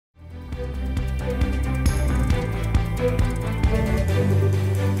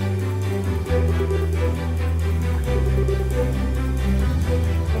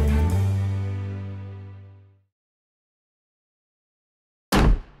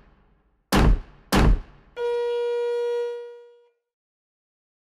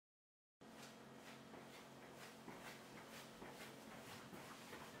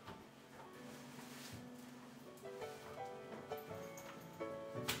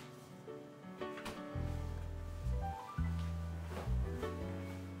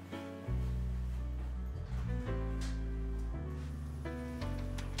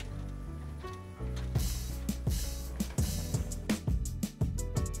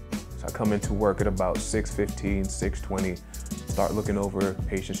So I come into work at about 6:15, 6:20, start looking over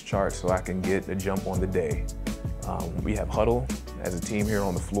patients' charts so I can get a jump on the day. We have huddle as a team here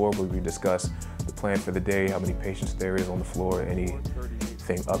on the floor where we discuss the plan for the day, how many patients there is on the floor,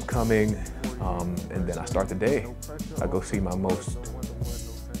 anything upcoming, and then I start the day. I go see my most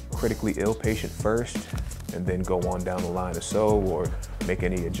critically ill patient first, and then go on down the line or so, or make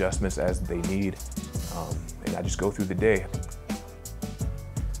any adjustments as they need, and I just go through the day.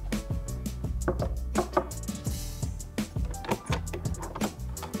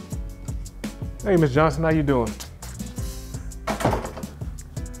 Hey, Ms. Johnson, how you doing?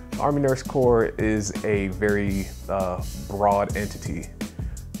 Army Nurse Corps is a very broad entity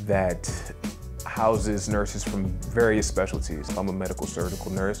that houses nurses from various specialties. I'm a medical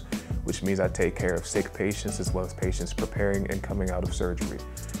surgical nurse, which means I take care of sick patients as well as patients preparing and coming out of surgery.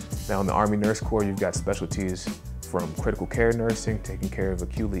 Now in the Army Nurse Corps, you've got specialties from critical care nursing, taking care of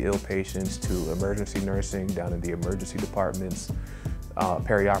acutely ill patients, to emergency nursing down in the emergency departments,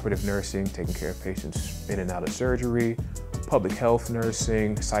 perioperative nursing, taking care of patients in and out of surgery, public health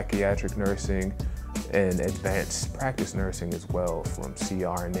nursing, psychiatric nursing, and advanced practice nursing as well, from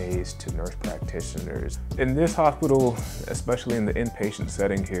CRNAs to nurse practitioners. In this hospital, especially in the inpatient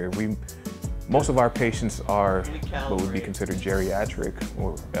setting here, most of our patients are what would be considered geriatric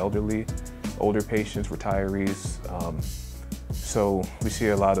or elderly, older patients, retirees. So we see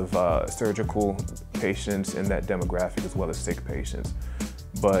a lot of surgical patients in that demographic as well as sick patients.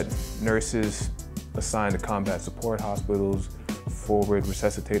 But nurses assigned to combat support hospitals, forward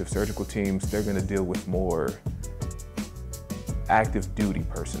resuscitative surgical teams, they're going to deal with more active duty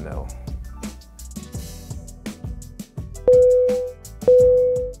personnel.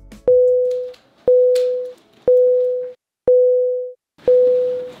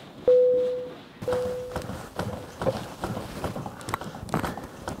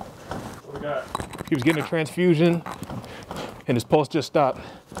 What we got? He was getting a transfusion and his pulse just stopped.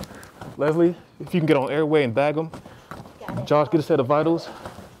 Leslie, if you can get on airway and bag him. Josh, get a set of vitals.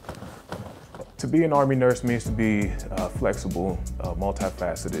 To be an Army nurse means to be flexible,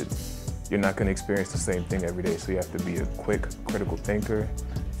 multifaceted. You're not going to experience the same thing every day, so you have to be a quick, critical thinker,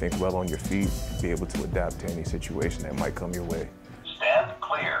 think well on your feet, be able to adapt to any situation that might come your way. Stand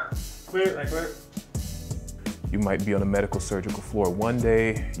clear. Clear, clear. You might be on a medical surgical floor one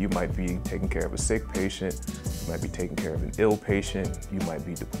day, you might be taking care of a sick patient, you might be taking care of an ill patient, you might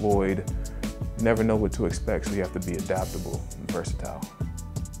be deployed. You never know what to expect, so you have to be adaptable and versatile.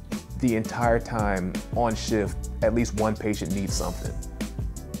 The entire time on shift, at least one patient needs something.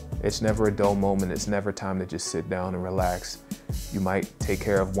 It's never a dull moment, it's never time to just sit down and relax. You might take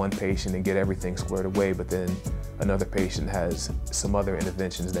care of one patient and get everything squared away, but then another patient has some other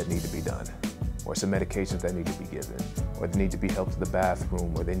interventions that need to be done, or some medications that need to be given, or they need to be helped to the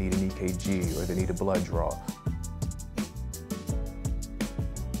bathroom, or they need an EKG, or they need a blood draw.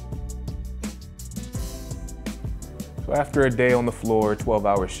 So after a day on the floor,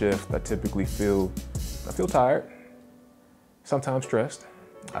 12-hour shift, I typically feel tired, sometimes stressed.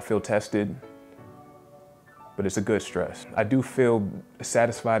 I feel tested, but it's a good stress. I do feel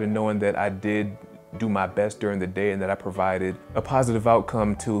satisfied in knowing that I did do my best during the day and that I provided a positive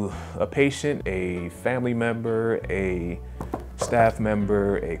outcome to a patient, a family member, a staff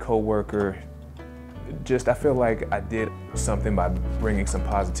member, a coworker. I feel like I did something by bringing some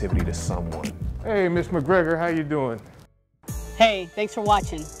positivity to someone. Hey, Miss McGregor, how you doing? Hey, thanks for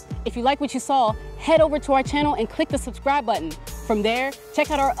watching. If you like what you saw, head over to our channel and click the subscribe button. From there,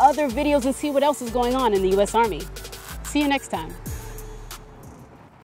 check out our other videos and see what else is going on in the U.S. Army. See you next time.